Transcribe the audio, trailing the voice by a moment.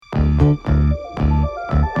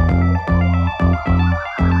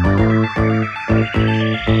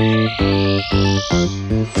Welcome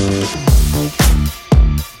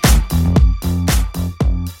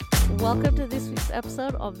to this week's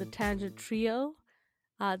episode of the Tangent Trio.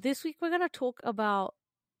 This week we're going to talk about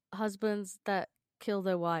husbands that kill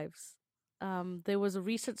their wives. There was a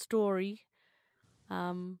recent story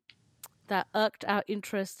that irked our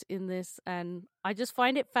interest in this, and I just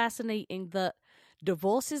find it fascinating that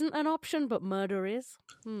divorce isn't an option, but murder is.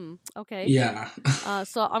 Okay. Yeah.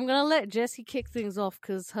 So I'm going to let Jessie kick things off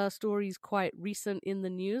because her story is quite recent in the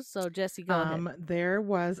news. So Jessie, go ahead. There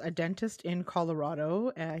was a dentist in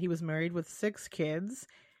Colorado. He was married with 6 kids,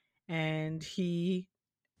 and he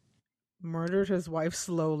murdered his wife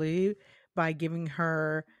slowly by giving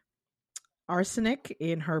her arsenic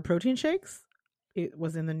in her protein shakes. It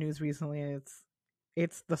was in the news recently.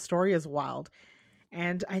 It's the story is wild.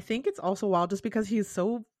 And I think it's also wild just because he's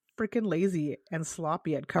so freaking lazy and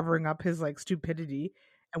sloppy at covering up his like stupidity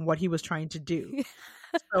and what he was trying to do.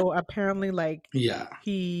 So apparently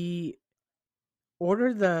he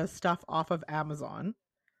ordered the stuff off of Amazon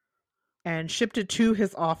and shipped it to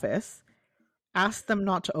his office, asked them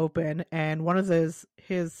not to open, and one of his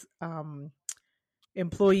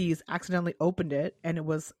employees accidentally opened it, and it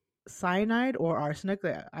was cyanide or arsenic.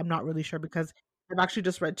 I'm not really sure because I've actually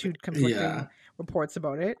just read 2 conflicting reports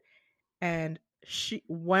about it. And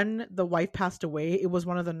when the wife passed away, it was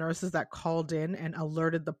one of the nurses that called in and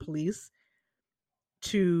alerted the police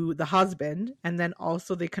to the husband. And then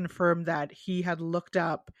also they confirmed that he had looked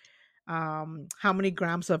up how many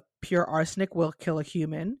grams of pure arsenic will kill a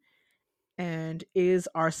human, and is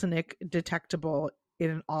arsenic detectable in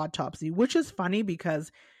an autopsy, which is funny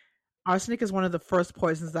because arsenic is one of the first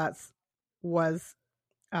poisons that was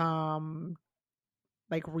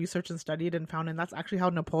like researched and studied and found, and that's actually how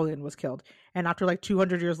Napoleon was killed. And after like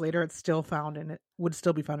 200 years later, it's still found, and it would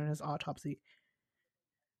still be found in his autopsy.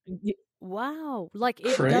 Wow. Like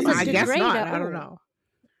it Crazy. doesn't I guess degrade not. at I don't all. know.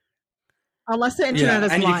 Unless the internet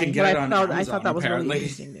is and lying. you can get it on Amazon, I thought that was apparently. really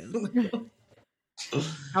interesting news.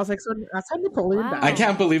 I was like, so that's how Napoleon died. I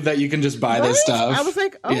can't believe that you can just buy this stuff. I was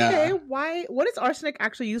like, okay, Yeah. why? What is arsenic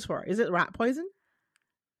actually used for? Is it rat poison?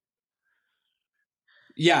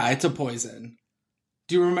 Yeah, it's a poison.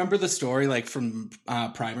 Do you remember the story like from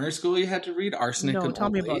primary school you had to read Arsenic No, and tell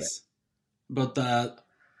Old me about Lace? But the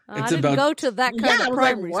I didn't go to that kind I of was like,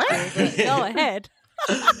 primary what? school, but go ahead.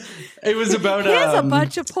 it was about Here's a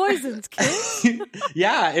bunch of poisons, kids.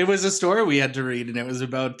 Yeah, it was a story we had to read, and it was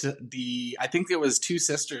about I think it was 2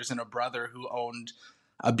 sisters and a brother who owned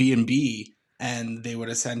a B&B, and they would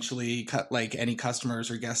essentially cut like any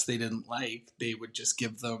customers or guests they didn't like, they would just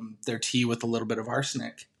give them their tea with a little bit of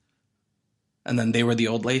arsenic. And then they were the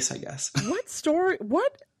Old Lace, I guess.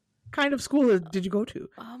 What kind of school did you go to?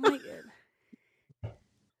 Oh my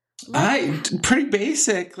god. Pretty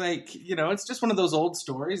basic, like, you know, it's just one of those old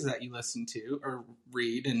stories that you listen to or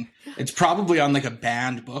read, and it's probably on like a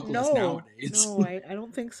banned book list nowadays. No, I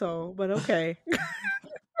don't think so, but okay.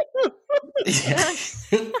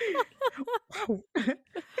 Wow.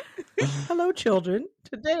 Hello, children.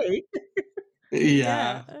 Today.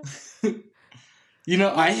 Yeah. You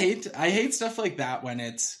know, I hate stuff like that when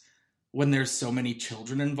there's so many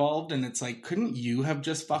children involved, and it's like, couldn't you have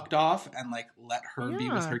just fucked off and like let her be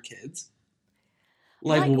with her kids?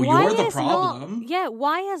 Like, well, you're the problem.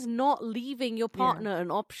 Why is not leaving your partner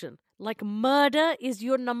an option? Like, murder is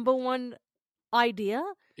your number one idea?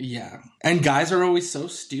 Yeah. And guys are always so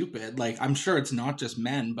stupid. Like, I'm sure it's not just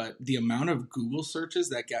men, but the amount of Google searches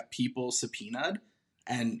that get people subpoenaed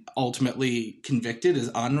and ultimately convicted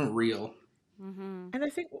is unreal. Mm-hmm. And I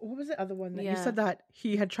think, what was the other one that you said that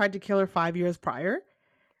he had tried to kill her 5 years prior?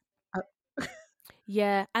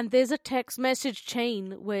 Yeah, and there's a text message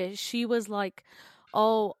chain where she was like,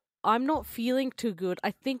 oh, I'm not feeling too good.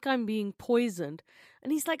 I think I'm being poisoned.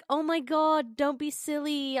 And he's like, oh my God, don't be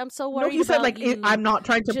silly. I'm so worried about you. No, he said, like, I'm not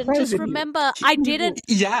trying to poison Just remember, I didn't.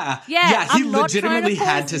 Yeah, he legitimately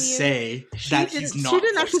had to say that he's not. She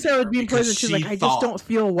didn't actually say I was being poisoned. She's like, I just don't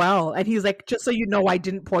feel well. And he's like, just so you know, I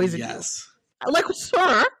didn't poison you. I'm like,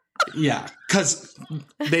 sir. Yeah, because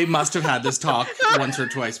they must have had this talk once or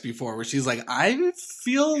twice before where she's like, I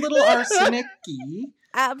feel a little arsenic-y.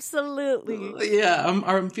 Absolutely. Yeah,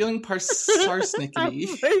 I'm feeling arsenic-y.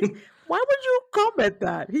 Like, why would you comment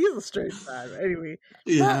that? He's a straight man. Anyway.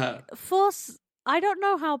 Yeah. But I don't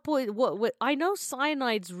know how what I know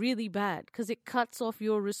cyanide's really bad because it cuts off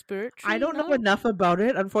your respiratory. I don't know enough about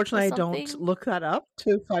it. Unfortunately, I don't look that up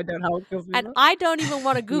to find out how it kills people. And I don't even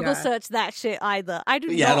want to Google search that shit either. I do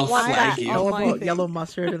not want that. I know about yellow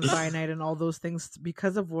mustard and cyanide and all those things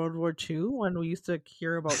because of World War II when we used to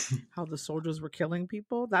hear about how the soldiers were killing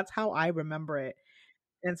people. That's how I remember it.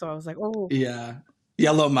 And so I was like, oh. Yeah.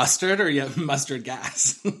 Yellow mustard or mustard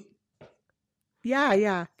gas?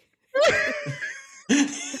 Yeah.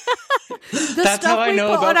 That's how stuff I we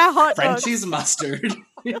know put on our hot about dogs. Frenchie's mustard.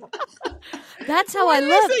 That's how Why I do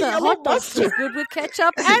you learned say that yellow hot dogs mustard? was good with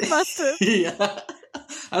ketchup and mustard. Yeah.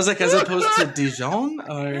 I was like, as opposed to Dijon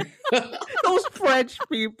or Those French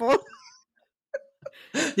people.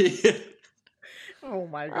 yeah. Oh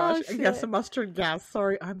my gosh. Oh, Yes, shit. the mustard gas.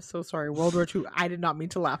 Sorry. I'm so sorry. World War II. I did not mean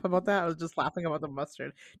to laugh about that. I was just laughing about the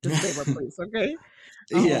mustard. Disclaimer, please. Okay.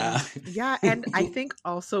 Yeah. Yeah. And I think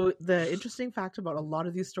also the interesting fact about a lot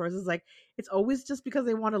of these stories is like, it's always just because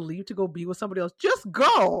they want to leave to go be with somebody else. Just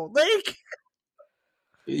go. Like,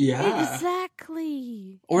 Yeah.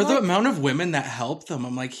 Exactly. Or the Like, amount of women that help them.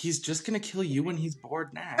 I'm like, he's just gonna kill you when he's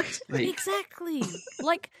bored next. Like, exactly.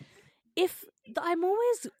 Like, if I'm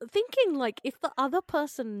always thinking, like, if the other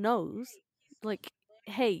person knows, like,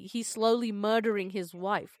 hey, he's slowly murdering his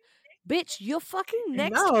wife, bitch, you're fucking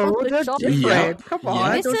next no, on the they're chopping different. block. Come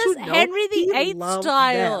on. This Don't is you know? Henry He VIII loves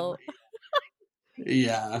style. them.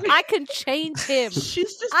 yeah. I can change him.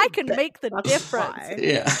 She's just I a can bitch. make the That's difference. fine.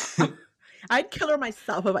 Yeah. I'd kill her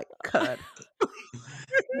myself if I could.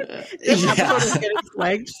 This episode Yeah. is getting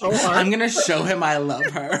flagged so hard. I'm gonna show him I love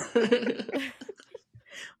her.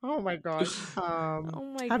 Oh my gosh.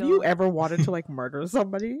 Oh my Have god. you ever wanted to like murder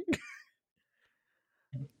somebody?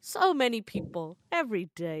 So many people every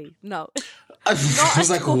day. No, I Not was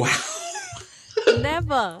at like, all. wow.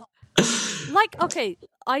 never. Like, okay,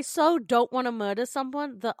 I so don't want to murder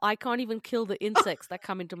someone that I can't even kill the insects that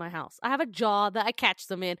come into my house. I have a jar that I catch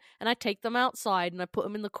them in, and I take them outside and I put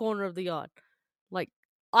them in the corner of the yard. Like,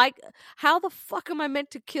 how the fuck am I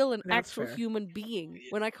meant to kill an That's actual fair. human being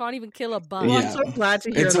when I can't even kill a bug? Well, Yeah. I'm so glad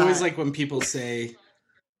to hear It's that. always like when people say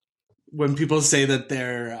that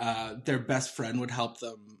their best friend would help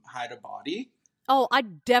them hide a body. Oh,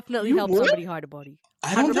 I'd definitely You help would? somebody hide a body.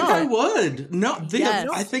 I don't think 100%. I would. No, Yes.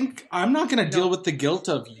 I think I'm not going to deal with the guilt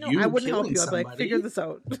of No, you I wouldn't help killing you. I'd be somebody. like, figure this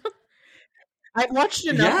out. I've watched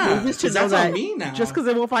enough Yeah, movies to 'cause know that's on that me now. just because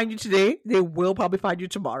they won't find you today, they will probably find you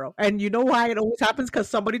tomorrow. And you know why it always happens? Because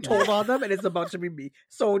somebody told on them and it's about to be me.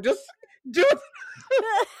 So just do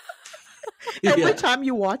it. Every Yeah. time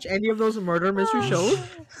you watch any of those murder mystery shows,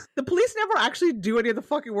 the police never actually do any of the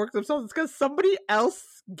fucking work themselves. It's because somebody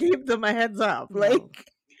else gave them a heads up. No. Like,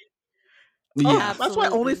 Yeah. that's why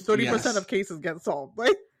only Absolutely. 30% Yes. of cases get solved.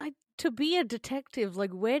 Like, To be a detective, like,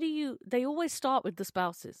 where do you? They always start with the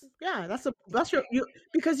spouses. yeah, that's your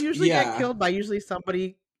because you usually Yeah. get killed by usually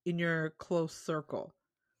somebody in your close circle.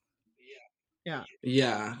 Yeah.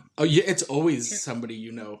 Oh, yeah. It's always somebody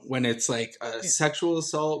you know. When it's like a sexual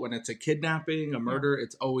assault, when it's a kidnapping, a murder,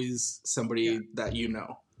 it's always somebody that you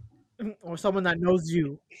know. Or someone that knows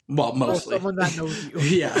you. Well, mostly. Or someone that knows you.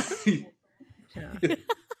 Yeah. Yeah.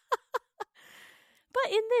 But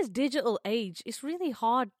in this digital age, it's really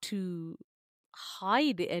hard to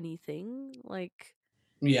hide anything. Like,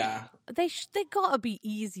 Yeah. they gotta be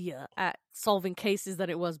easier at solving cases than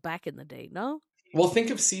it was back in the day. No. Well, think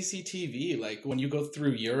of CCTV. Like when you go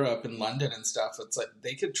through Europe and London and stuff, it's like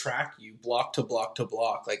they could track you block to block to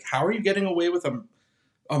block. Like, how are you getting away with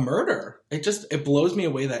a murder? It blows me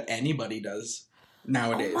away that anybody does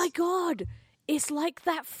nowadays. Oh my god! It's like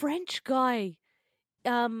that French guy.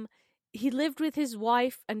 He lived with his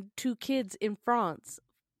wife and 2 kids in France.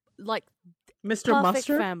 Like, Mr. perfect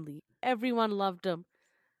Mustard? family. Everyone loved him.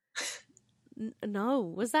 No,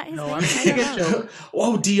 was that his No, name? I'm I making don't a know. joke.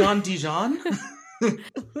 Oh, Dijon?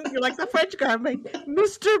 You're like the French guy. I'm like,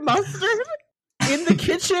 Mr. Mustard in the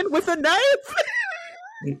kitchen with a knife?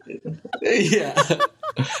 Yeah.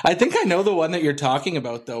 I think I know the one that you're talking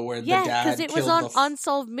about, though, where Yeah, the dad because it was killed on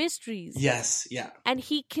Unsolved Mysteries. Yes, yeah. And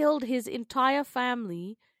he killed his entire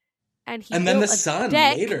family. And he And then the built a son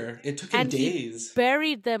deck, later. It took him and he days.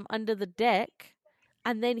 buried them under the deck.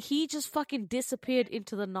 And then he just fucking disappeared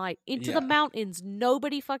into the night, into Yeah. the mountains.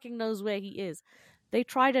 Nobody fucking knows where he is. They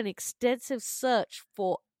tried an extensive search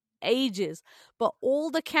for ages, but all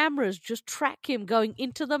the cameras just track him going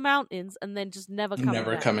into the mountains and then just never coming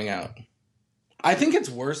back. Coming out. I think it's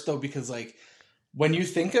worse though because like when you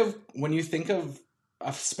think of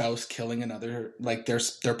a spouse killing another, like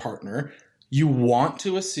their partner, you want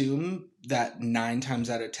to assume that 9 times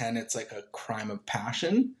out of 10 it's like a crime of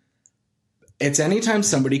passion. It's anytime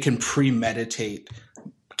somebody can premeditate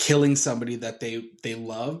killing somebody that they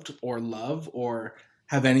loved or love or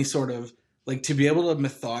have any sort of like to be able to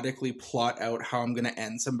methodically plot out how I'm going to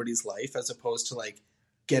end somebody's life as opposed to like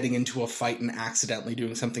getting into a fight and accidentally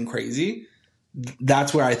doing something crazy.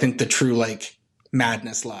 That's where I think the true like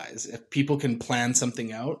madness lies. If people can plan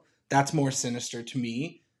something out, that's more sinister to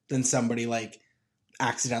me than somebody like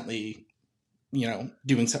accidentally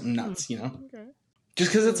doing something nuts, Okay.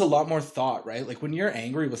 just because it's a lot more thought, right? Like when you're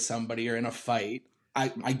angry with somebody or in a fight, I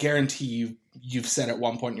guarantee you've said at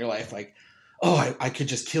one point in your life, like, oh, I could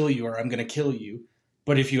just kill you, or I'm going to kill you.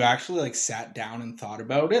 But if you actually like sat down and thought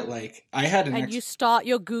about it, like I had And you start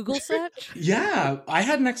your Google search? Yeah, I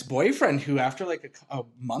had an ex-boyfriend who after like a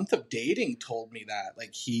month of dating told me that,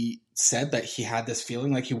 like he said that he had this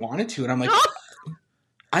feeling like he wanted to, and I'm like,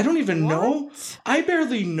 I don't even know. What? I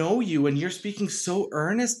barely know you and you're speaking so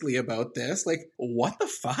earnestly about this. Like, what the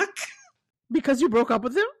fuck? Because you broke up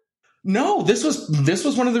with him? No, this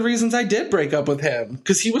was one of the reasons I did break up with him,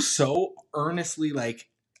 because he was so earnestly like,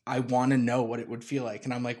 I want to know what it would feel like,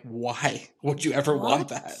 and I'm like, why would you ever want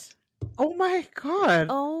that? Oh my god.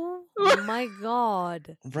 Oh my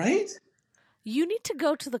god. Right? You need to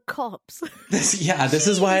go to the cops. This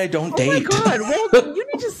is why I don't date. Oh my god. Well, you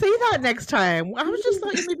need to say that next time. I was just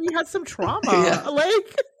thought maybe you had some trauma. Yeah.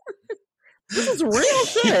 Like, this is real Oh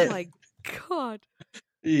shit. my god.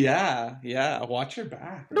 Yeah. Watch your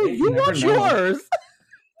back. No, right? you never watch know. yours.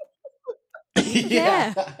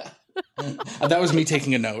 Yeah. That was me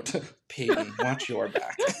taking a note. Peyton, watch your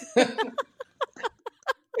back.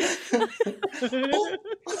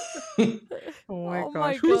 Oh my Oh gosh.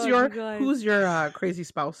 my Who's God, your you guys. who's your crazy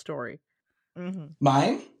spouse story? Mm-hmm.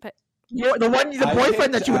 Mine? The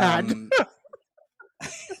boyfriend that you had.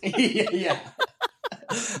 Yeah.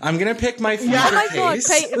 I'm gonna pick my future Yeah. Oh my god, case.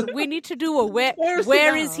 Peyton, we need to do a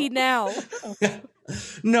Where is he he now?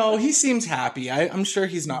 No, he seems happy. I'm sure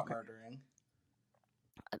he's not murdering.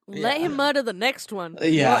 Let Yeah. him murder the next one.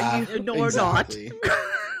 Yeah, you- no, or not. exactly.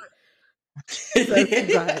 Says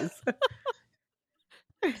you guys.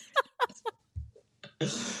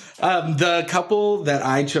 The couple that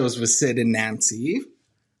I chose was Sid and Nancy.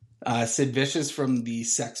 Sid Vicious from the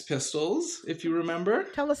Sex Pistols, if you remember.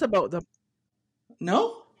 Tell us about them.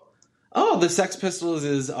 No? Oh, the Sex Pistols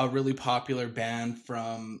is a really popular band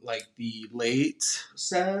from like the late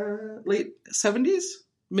 70s,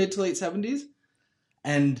 mid to late 70s.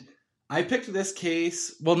 And I picked this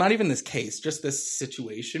case, well, not even this case, just this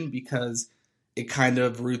situation, because it kind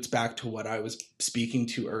of roots back to what I was speaking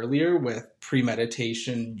to earlier with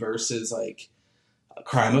premeditation versus like a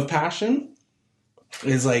crime of passion.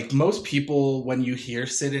 Is like most people, when you hear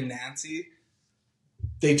Sid and Nancy,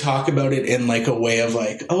 they talk about it in like a way of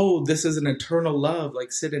like, oh, this is an eternal love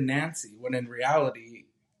like Sid and Nancy, when in reality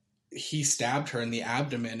he stabbed her in the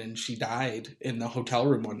abdomen and she died in the hotel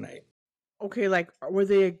room one night. Okay, like, were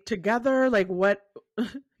they together? Like, what?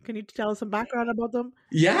 Can you tell us some background about them?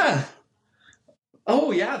 Yeah.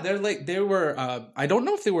 Oh yeah, they were I don't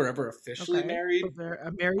know if they were ever officially married. So they're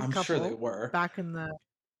a married I'm couple. sure they were. Back in the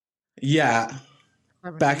Yeah,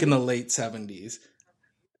 70s. back in the late 70s.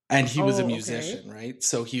 And he was a Oh, okay. musician, right?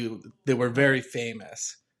 So they were very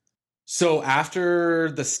famous. So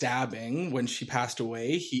after the stabbing, when she passed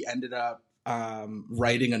away, he ended up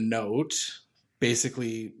writing a note,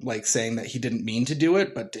 basically like saying that he didn't mean to do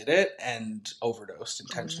it, but did it and overdosed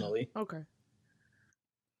intentionally. Okay.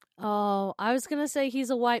 Oh, I was gonna say he's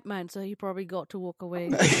a white man, so he probably got to walk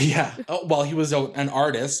away. Yeah. Oh, well, he was an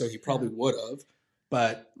artist, so he probably would have.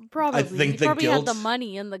 But Probably. think he the probably guilt- had the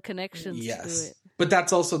money and the connections to do yes. it. But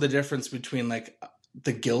that's also the difference between like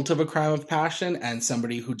the guilt of a crime of passion and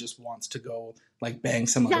somebody who just wants to go like bang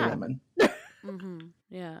some other Yeah. woman. Mm-hmm.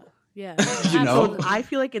 Yeah. Yeah. You know? So I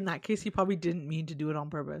feel like in that case, he probably didn't mean to do it on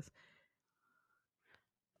purpose.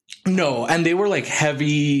 No, and they were like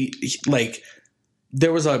heavy, like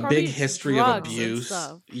there was a Probably big history of drugs and abuse.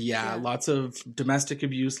 stuff. Yeah, Yeah. lots of domestic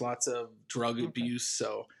abuse, lots of drug abuse.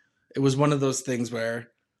 So it was one of those things where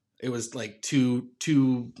it was like two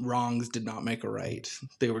wrongs did not make a right.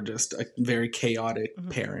 They were just a very chaotic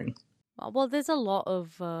pairing. Well, there's a lot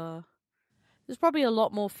of there's probably a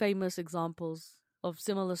lot more famous examples of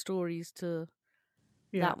similar stories to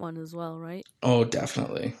Yeah. that one as well, right? Oh,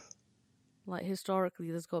 definitely. Like historically,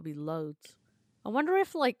 there's got to be loads. I wonder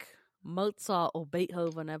if like Mozart or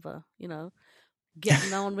Beethoven ever,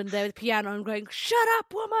 getting on with their piano and going, "Shut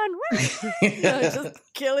up, woman!" Just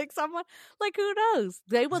killing someone. Like, who knows?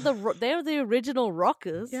 They were the original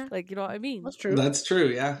rockers. Yeah. Like, you know what I mean? That's true. That's true,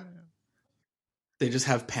 yeah. They just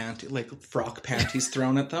have frock panties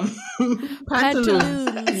thrown at them.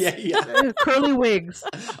 Pantaloons. yeah. Curly wigs.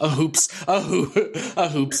 A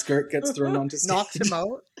hoop skirt gets thrown onto stage. Knocks him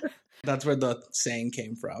out. That's where the saying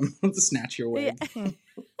came from. Snatch your wig. Yeah.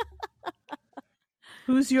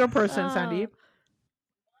 Who's your person, Sandeep?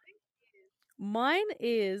 Mine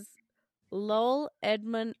is Lowell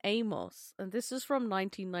Edmund Amos, and this is from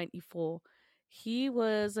 1994. He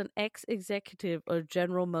was an ex-executive of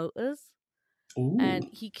General Motors, Ooh. And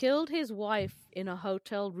he killed his wife in a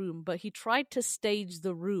hotel room, but he tried to stage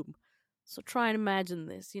the room. So try and imagine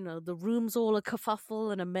this. You know, the room's all a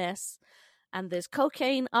kerfuffle and a mess, and there's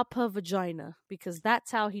cocaine up her vagina, because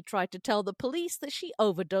that's how he tried to tell the police that she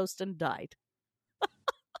overdosed and died.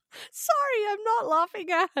 Sorry, I'm not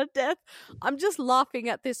laughing at her death. I'm just laughing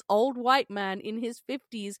at this old white man in his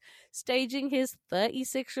 50s staging his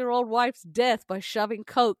 36-year-old wife's death by shoving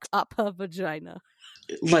coke up her vagina.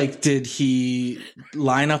 Like, did he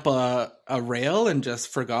line up a rail and just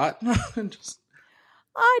forgot?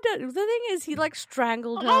 I don't. The thing is, he like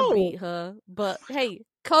strangled her, Oh! beat her. But hey,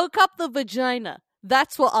 coke up the vagina.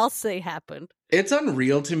 That's what I'll say happened. It's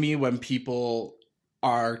unreal to me when people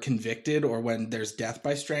are convicted or when there's death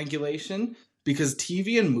by strangulation, because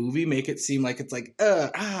TV and movie make it seem like it's like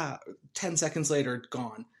 10 seconds later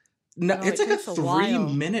gone. No, No, it's it like a takes a while.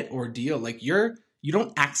 3-minute ordeal. Like you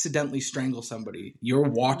don't accidentally strangle somebody. You're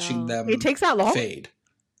watching No. them It takes that long? fade.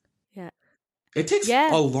 Yeah. It takes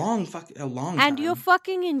Yeah. a long time. And you're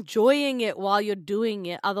fucking enjoying it while you're doing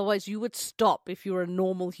it. Otherwise, you would stop if you were a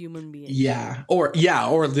normal human being. Yeah, or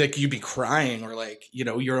like you'd be crying, or like, you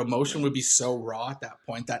know, your emotion would be so raw at that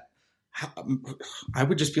point that I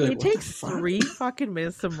would just be like, It what the takes fuck? 3 fucking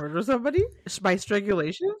minutes to murder somebody by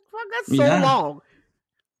strangulation? Fuck, that's so Yeah. long.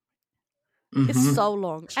 It's Mhm. so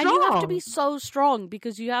long. And you have to be Strong. so strong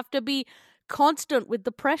because you have to be constant with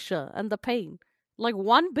the pressure and the pain. Like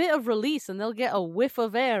one bit of release and they'll get a whiff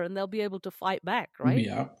of air and they'll be able to fight back, right?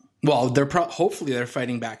 Yeah. Well, hopefully they're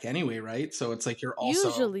fighting back anyway, right? So it's like you're also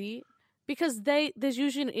Usually, because there's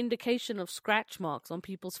usually an indication of scratch marks on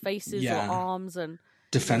people's faces Yeah. or arms, and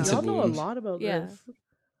defensive Y'all know wounds. a lot about Yeah.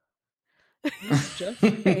 this. Just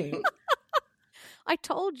saying. I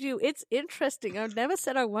told you it's interesting. I never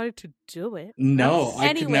said I wanted to do it. No, I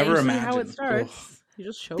could Anyway, never see See imagine. how it Ugh. starts. You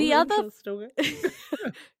just show The other-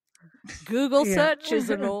 Google Yeah. searches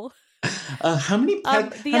and all. How many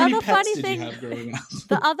pets the other pets funny did thing- you have growing up?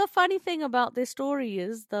 The other funny thing about this story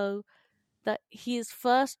is, though, that his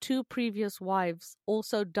first 2 previous wives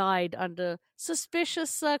also died under suspicious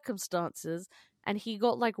circumstances, and he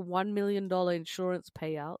got like $1 million insurance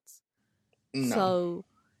payouts. No. So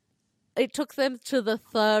it took them to the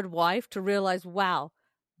 3rd wife to realize, wow,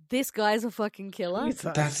 this guy's a fucking killer.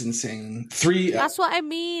 That's insane. 3 That's what I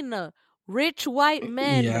mean. Rich white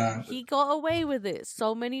men. Yeah. He got away with it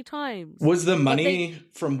so many times. Was the But money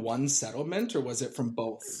from one settlement or was it from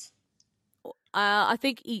both? I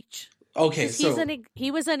think each. Okay, 'Cause so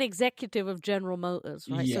he was an executive of General Motors,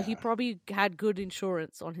 right? So he Yeah. probably had good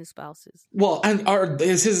insurance on his spouses. well, and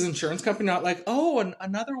is his insurance company not like, oh,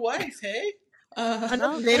 another wife, hey?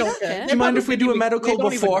 No, They don't care. care. Do you mind if we do a They medical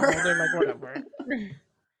don't even before? know. They're like, whatever.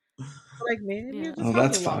 Like, man, Yeah. you just Oh, have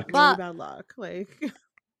that's a lot, fucked. really But- bad luck. Like,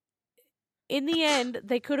 In the end,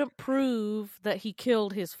 they couldn't prove that he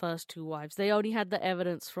killed his first 2 wives. They only had the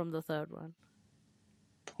evidence from the 3rd one.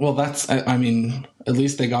 Well, that's, I mean, at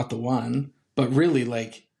least they got the one. But really,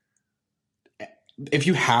 like, if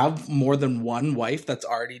you have more than one wife that's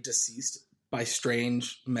already deceased by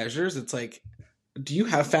strange measures, it's like, do you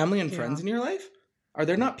have family and friends Yeah. in your life? Are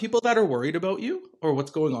there not people that are worried about you or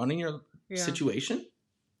what's going on in your yeah. situation?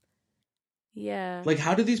 Yeah. Like,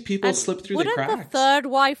 how do these people And slip through the wouldn't cracks? the 3rd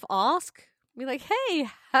wife ask? Be like, hey,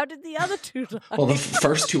 how did the other 2 die? Well, the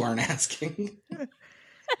first 2 aren't asking.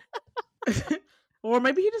 Or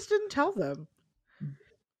maybe he just didn't tell them.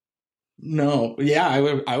 No, yeah,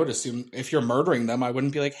 I would assume if you're murdering them, I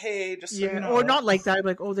wouldn't be like, hey, just so Yeah, you know. or not like that.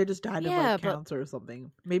 Like, oh, they just died of Yeah, like but- cancer or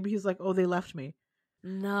something. Maybe he's like, oh, they left me.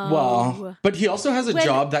 No. Well, but he also has a When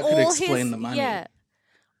job that could all explain his- the money. Yeah.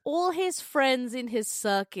 All his friends in his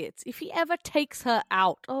circuits, if he ever takes her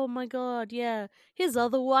out, oh my god, yeah, his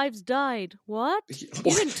other wives died. What? You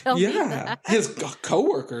didn't tell me that. His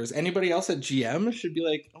coworkers, anybody else at GM should be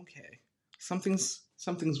like, okay, something's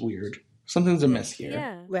weird. Something's amiss here.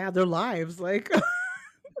 Yeah. Yeah, their lives. Like,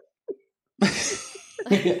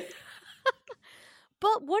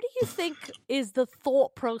 But what do you think is the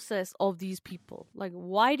thought process of these people? Like,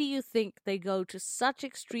 why do you think they go to such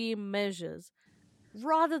extreme measures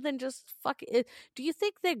rather than just fuck it? Do you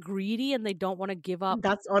think they're greedy and they don't want to give up?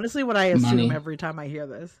 that's honestly what I assume Money. every time I hear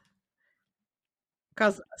this.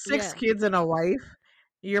 Because 6 Yeah. kids and a wife,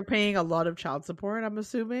 you're paying a lot of child support, I'm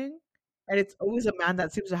assuming. And it's always a man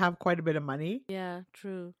that seems to have quite a bit of money. Yeah,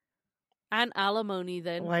 true. And alimony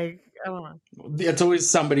then. Like, I don't know. It's always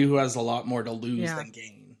somebody who has a lot more to lose Yeah. than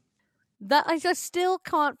gain. That I just still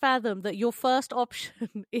can't fathom that your first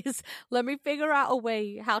option is let me figure out a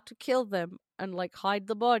way how to kill them and like hide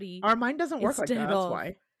the body. Our mind doesn't work like that. Instead That's of-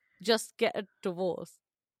 why. Just get a divorce.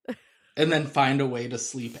 and then find a way to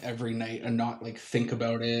sleep every night and not like think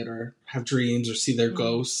about it or have dreams or see their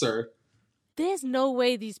ghosts or. There's no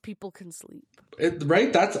way these people can sleep.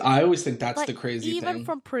 Right? I always think that's Like, the crazy even thing.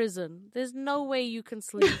 from prison, there's no way you can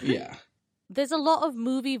sleep. Yeah. There's a lot of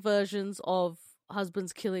movie versions of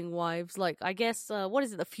husbands killing wives. Like, I guess, what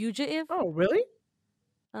is it, The Fugitive? Oh, really?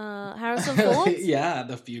 Harrison Ford? Yeah,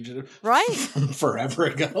 The Fugitive. Right? From forever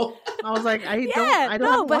ago. I was like, I don't no, have to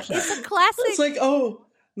but watch that. it's a classic. It's like,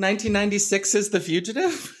 1996 is The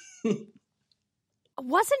Fugitive?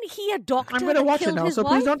 Wasn't he a doctor? I'm gonna that watch it killed now, his so please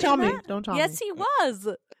wife don't tell in me. that? Don't tell Yes, me. he was.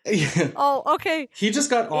 Yeah. Oh, okay. He just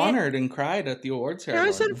got honored and cried at the awards ceremony.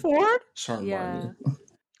 Harrison Ford? Sean Yeah. Martin.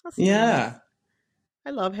 That's Yeah. nice. I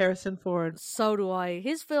love Harrison Ford. So do I.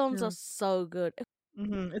 His films Yeah. are so good.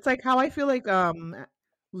 It's like how I feel like Liam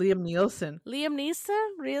Neeson Liam Neeson,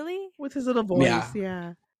 really? with his little voice. Yeah.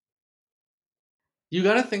 Yeah. You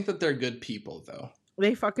gotta think that they're good people, though.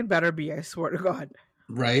 They fucking better be, I swear to God.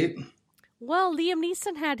 Right? Well, Liam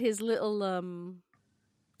Neeson had his little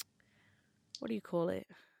what do you call it?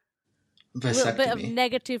 A little bit of Vasectomy.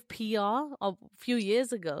 negative PR a few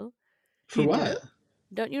years ago. For He what? did?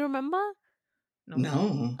 Don't you remember?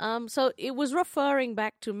 No. So it was referring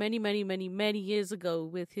back to many, many, many, many years ago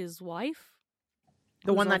with his wife.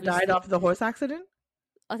 The who's one that died obviously- off the horse accident?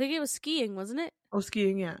 I think it was skiing, wasn't it? Oh,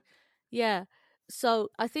 skiing, yeah. Yeah. So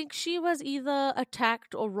I think she was either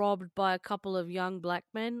attacked or robbed by a couple of young black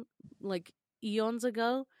men, like eons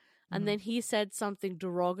ago. And Mhm. then he said something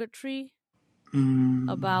derogatory Mm.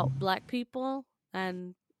 about black people,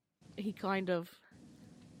 and he kind of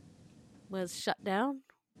was shut down,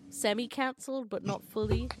 semi-cancelled, but not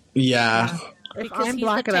fully. Yeah. If Because I'm he's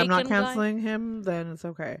black the and I'm not Taken guy. canceling him, then it's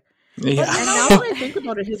okay. Yeah. And now that I think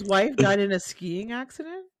about it, his wife died in a skiing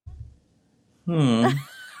accident? Hmm.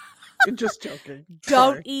 Just joking.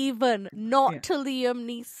 Don't Sorry. even. Not Yeah. to Liam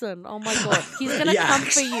Neeson. Oh my god. He's gonna Yeah. come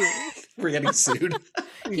for you. We're getting sued.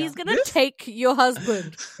 Yeah. He's gonna This- take your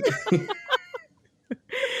husband.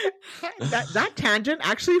 that tangent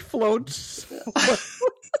actually flowed so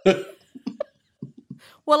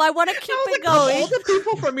Well, I want to keep I was it like, of all going. the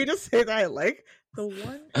people for me to say that I like, the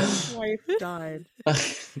one whose wife died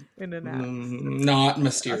in an accident. Not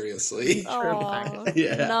mysteriously. Oh,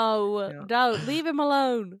 Yeah. no, Yeah. don't leave him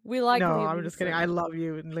alone. We like. No, Liam I'm just kidding. Neeson. I love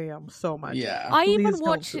you and Liam so much. Yeah. I even Please don't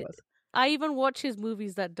watch. sue us. I even watch his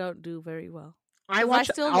movies that don't do very well. I 'Cause watch.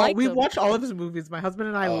 I still like we them. watch all of his movies. My husband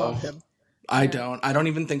and I love him. I Yeah. don't. I don't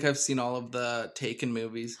even think I've seen all of the Taken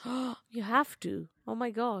movies. You have to. Oh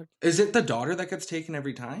my god! Is it the daughter that gets taken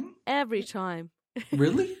every time? Every time.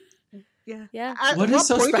 Really? Yeah. Yeah. At What is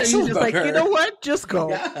so point are you special just about like, her? you know what? Just go.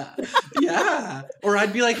 Yeah. Yeah. Or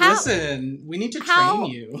I'd be like, How- listen, we need to How?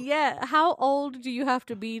 train you. Yeah. How old do you have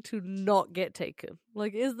to be to not get taken?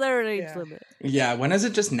 Like, is there an age Yeah. limit? Yeah. When is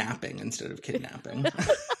it just napping instead of kidnapping?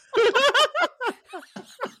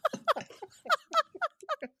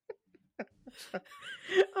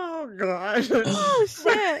 Oh gosh. Oh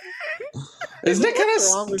shit! Isn't it kind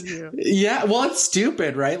What's wrong of with you? Yeah, well, it's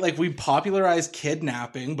stupid, right? Like we popularize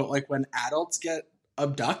kidnapping, but like when adults get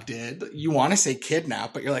abducted, you want to say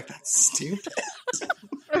kidnap, but you're like, that's stupid.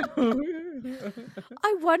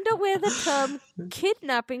 I wonder where the term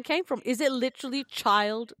kidnapping came from. Is it literally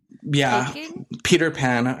child Yeah, taking? Peter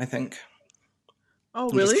Pan, I think. Oh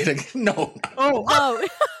I'm just really? kidding. No, Oh, No,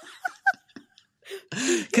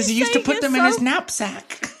 because he used to saying put it them in his so-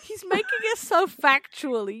 knapsack. he's making it so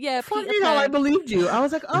factually. Yeah, funny Peter how I Pan. believed you. I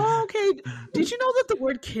was like, oh okay. Did you know that the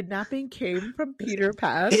word kidnapping came from Peter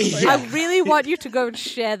Pan? Like, Yeah. I really want you to go and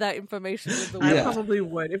share that information with the I world. Yeah. probably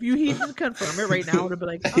would. If you even confirm it right now, I would be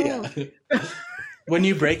like, oh, Yeah. When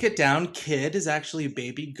you break it down, kid is actually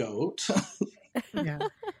baby goat. yeah.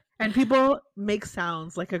 And people make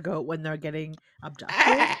sounds like a goat when they're getting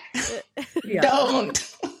abducted. Yeah.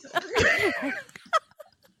 Don't.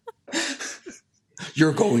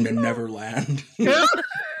 You're going to Neverland.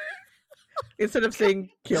 Instead of saying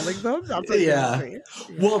killing them, that's what Yeah. you're saying.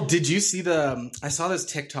 Well, did you see I saw this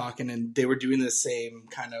TikTok and they were doing the same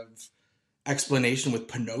kind of explanation with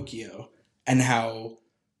Pinocchio and how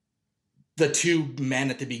the two men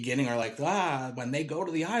at the beginning are like, when they go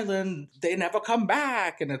to the island, they never come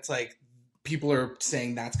back. And it's like, people are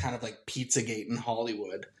saying that's kind of like Pizzagate in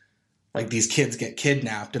Hollywood. Like these kids get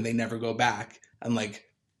kidnapped and they never go back. And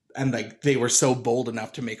they were so bold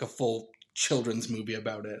enough to make a full children's movie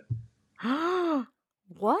about it.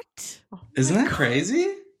 What? Isn't that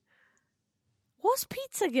crazy? What's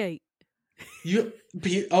Pizzagate? You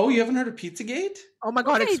haven't heard of Pizzagate? Oh my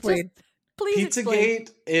god, Okay, explain. Please explain.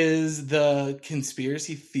 Pizzagate is the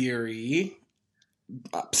conspiracy theory.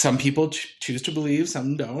 Some people choose to believe,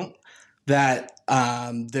 some don't. that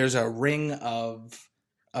there's a ring of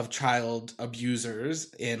child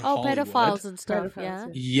abusers in Hollywood. Pedophiles and stuff, Pedophiles, yeah.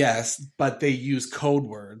 Yes, but they use code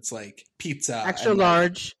words like pizza, Extra and, like,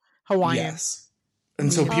 large Hawaiian. Yes,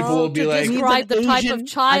 and so Mm. people will be to like, describe the type of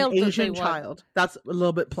child an that Asian they want. child that's a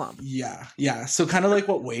little bit plump. yeah. So kind of like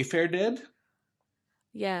what Wayfair did.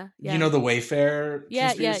 Yeah. You know the Wayfair Yeah,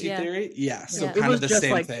 conspiracy yeah. theory? Yeah, so Yeah. It kind was of the just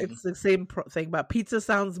same like thing. it's the same thing, but pizza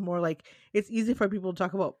sounds more like it's easy for people to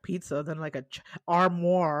talk about pizza than like a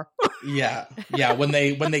armoire. Yeah. When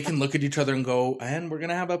they can look at each other and go, and we're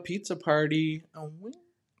gonna have a pizza party. Oh,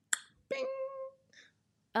 bing.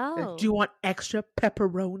 Oh. Do you want extra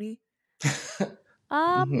pepperoni? No.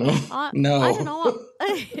 I No. don't know.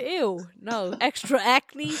 Ew. No. Extra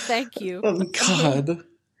acne. Thank you. Oh God.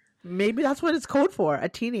 Maybe that's what it's code for. A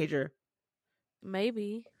teenager.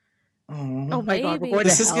 Maybe. Oh my god, we're Maybe. going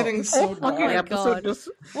This to is hell. getting This so whole fucking dark. episode God. just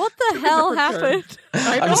What the took a hell different turn. happened?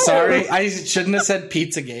 I know. I'm sorry. I shouldn't have said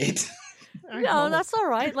Pizzagate. I No, know. that's all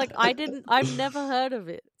right. Like I've never heard of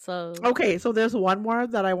it. So Okay, so there's one more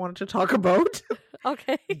that I wanted to talk about.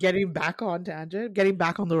 okay. Getting back on tangent, getting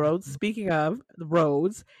back on the roads. Speaking of the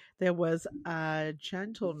roads, there was a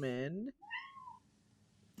gentleman.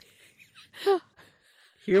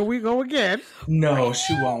 Here we go again. No,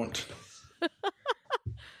 she won't.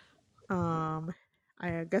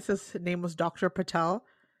 I guess his name was Dr. Patel,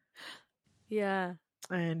 Yeah.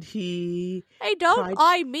 and he, Hey, don't Tried-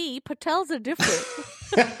 eye me. Patels are different.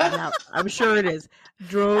 yeah, I'm sure it is,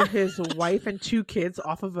 drove his wife and 2 kids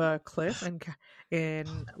off of a cliff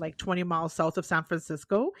in like 20 miles south of San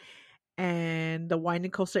Francisco. And the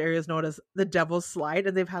winding coastal area is known as the Devil's Slide,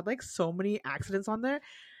 and they've had like so many accidents on there.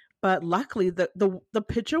 But luckily, the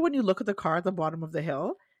picture when you look at the car at the bottom of the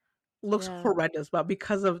hill looks Yeah. horrendous. But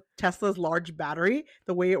because of Tesla's large battery,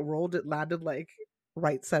 the way it rolled, it landed like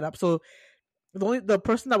right set up. So the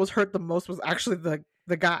person that was hurt the most was actually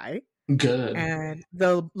the guy, Good. and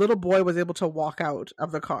the little boy was able to walk out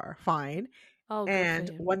of the car fine. Oh, good And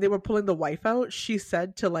for him. when they were pulling the wife out, she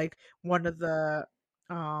said to like one of the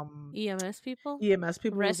EMS people. EMS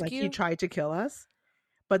people was like, he Rescue? tried to kill us.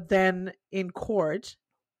 But then in court,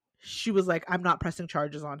 she was like, I'm not pressing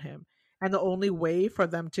charges on him. And the only way for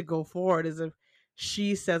them to go forward is if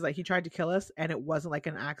she says like he tried to kill us and it wasn't like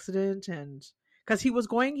an accident, and because he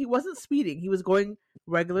wasn't speeding, he was going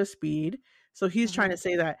regular speed. So he's trying to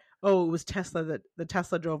say that, oh, it was Tesla, that the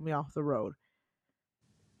Tesla drove me off the road.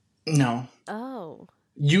 No. Oh.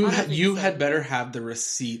 You I don't think you so. had better have the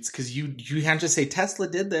receipts, because you can't just say Tesla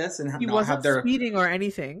did this and He not wasn't have their. speeding or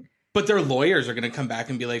anything. But their lawyers are going to come back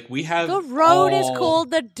and be like, we have The road is all-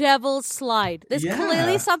 called the Devil's Slide. There's Yeah.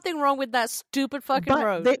 clearly something wrong with that stupid fucking But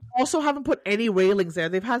road. they also haven't put any railings there.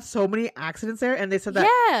 They've had so many accidents there, and they said that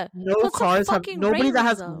yeah. no put some cars have, fucking nobody that railings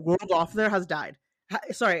has up. rolled off there has died.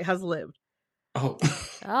 Has lived. Oh,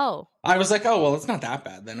 Oh. I was like, oh well, it's not that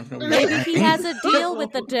bad then. If nobody Maybe died. he has a deal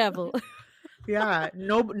with the devil. Yeah,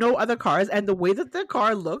 no other cars, and the way that the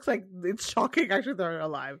car looks, like it's shocking. Actually, they're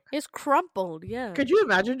alive. It's crumpled, yeah. Could you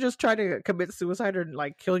imagine just trying to commit suicide or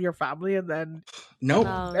like kill your family, and then Nope.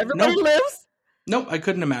 No. everybody Nope. lives? Nope, I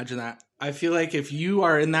couldn't imagine that. I feel like if you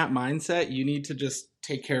are in that mindset, you need to just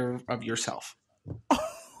take care of yourself.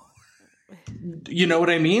 You know what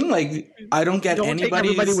I mean? Like, I don't get Don't take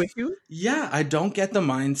anybody's. everybody with you. Yeah, I don't get the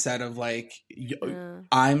mindset of like, Yeah.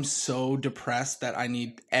 I'm so depressed that I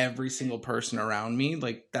need every single person around me,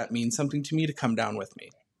 like that means something to me, to come down with me.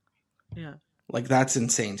 Yeah. Like, that's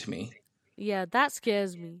insane to me. Yeah, that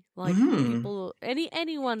scares me. Like Mhm. people,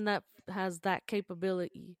 anyone that has that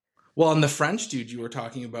capability. Well, and the French dude you were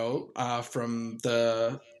talking about from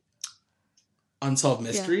the Unsolved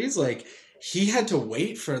Mysteries, like he had to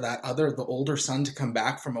wait for the older son to come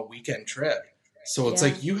back from a weekend trip. So it's Yeah.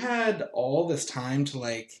 like you had all this time to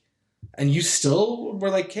like, and you still were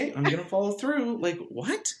like, "Okay, I'm gonna follow through." Like,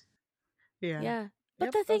 what? Yeah. Yeah. But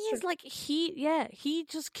Yep, the thing that's is, true. like,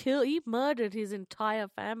 he murdered his entire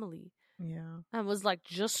family Yeah. and was like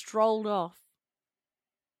just strolled off.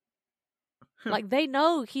 Like they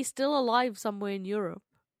know he's still alive somewhere in Europe,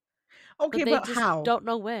 Okay, but they but just how? don't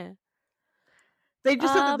know where. They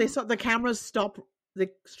just said that they Um, saw the cameras stop. They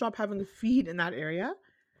stop having the feed in that area.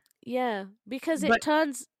 Yeah, because it But-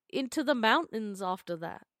 turns into the mountains after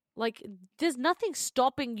that. Like, there's nothing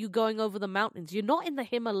stopping you going over the mountains. You're not in the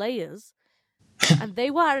Himalayas. And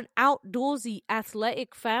they were an outdoorsy,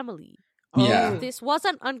 athletic family. Yeah. This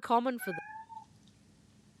wasn't uncommon for them.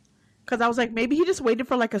 Because I was like, maybe he just waited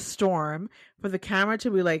for like a storm for the camera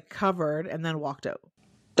to be like covered and then walked out.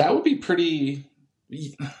 That would be pretty.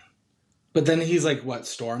 But then he's like, what,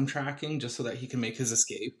 storm tracking just so that he can make his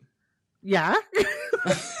escape? Yeah.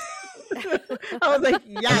 I was like,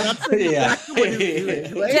 yeah, that's exactly what he's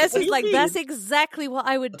doing. Like, Jess what do is you like, mean? that's exactly what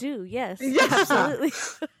I would do. Yes, Yeah. absolutely.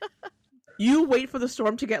 You wait for the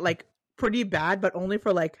storm to get like pretty bad, but only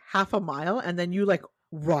for like half a mile, and then you like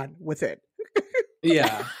run with it.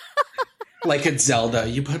 Yeah. Like it's Zelda.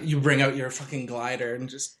 You bring out your fucking glider and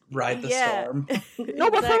just ride the Yeah. storm. No,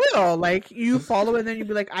 but for real, like you follow, and then you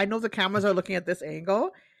be like, I know the cameras are looking at this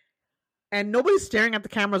angle, and nobody's staring at the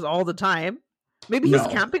cameras all the time. Maybe he's No.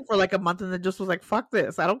 camping for like a month and then just was like, fuck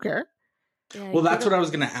this, I don't care. Yeah, Well, you that's could've- what I was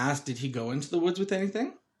going to ask. Did he go into the woods with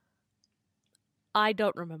anything? I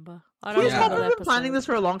don't remember. I don't He's Yeah. probably remember been planning this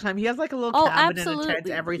for a long time. He has like a little Oh, cabin and a tent,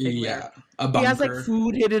 absolutely. everything Yeah. there. A bunker. He has like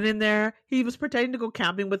food hidden in there. He was pretending to go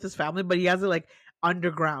camping with his family, but he has it like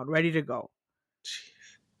underground, ready to go.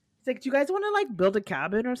 It's like, do you guys want to like build a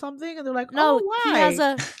cabin or something? And they're like, No, oh,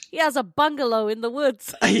 why? he has a bungalow in the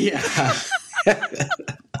woods. Yeah.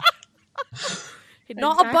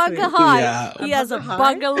 Not a Exactly. bunga high. Yeah. He A has a bunga high?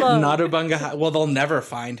 bungalow. Not a bunga. Well, they'll never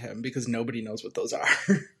find him because nobody knows what those are.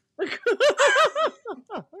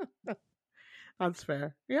 That's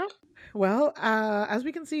fair. Yeah. Well, as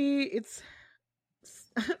we can see, it's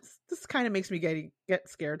this kind of makes me get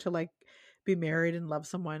scared to like be married and love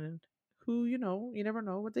someone and who, you know, you never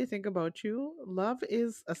know what they think about you. Love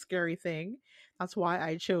is a scary thing. That's why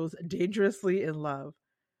I chose Dangerously in Love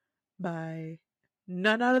by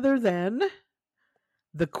none other than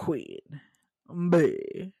the Queen,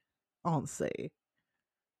 Beyoncé.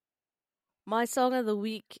 My song of the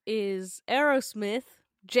week is Aerosmith.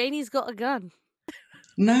 Janie's Got a Gun.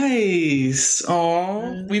 Nice.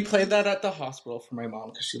 Oh, we played that at the hospital for my mom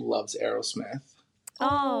because she loves Aerosmith.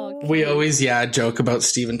 Oh, okay. We always, joke about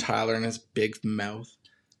Steven Tyler and his big mouth.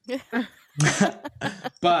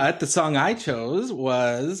 But the song I chose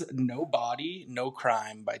was No Body, No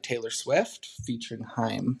Crime by Taylor Swift featuring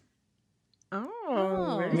Haim.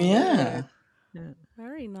 Oh, very Yeah. good.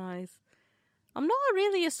 Very nice. I'm not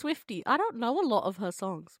really a Swiftie. I don't know a lot of her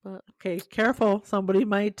songs, but Okay, careful. Somebody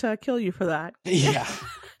might kill you for that. Yeah.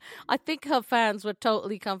 I think her fans would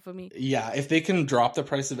totally come for me. Yeah. If they can drop the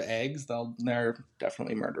price of eggs, they're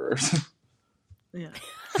definitely murderers. Yeah.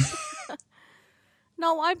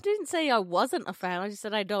 No, I didn't say I wasn't a fan. I just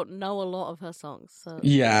said I don't know a lot of her songs. So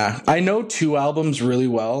Yeah. I know 2 albums really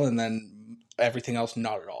well and then everything else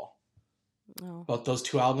not at all. no. But those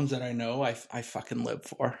 2 albums that I know, I fucking live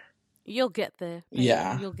for. You'll get there. baby.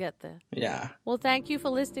 Yeah. You'll get there. Yeah. Well, thank you for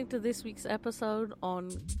listening to this week's episode on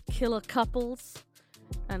killer couples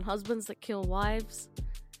and husbands that kill wives.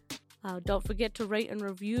 Don't forget to rate and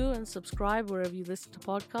review and subscribe wherever you listen to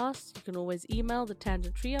podcasts. You can always email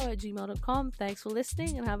thetangentTrio@gmail.com. Thanks for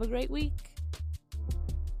listening and have a great week.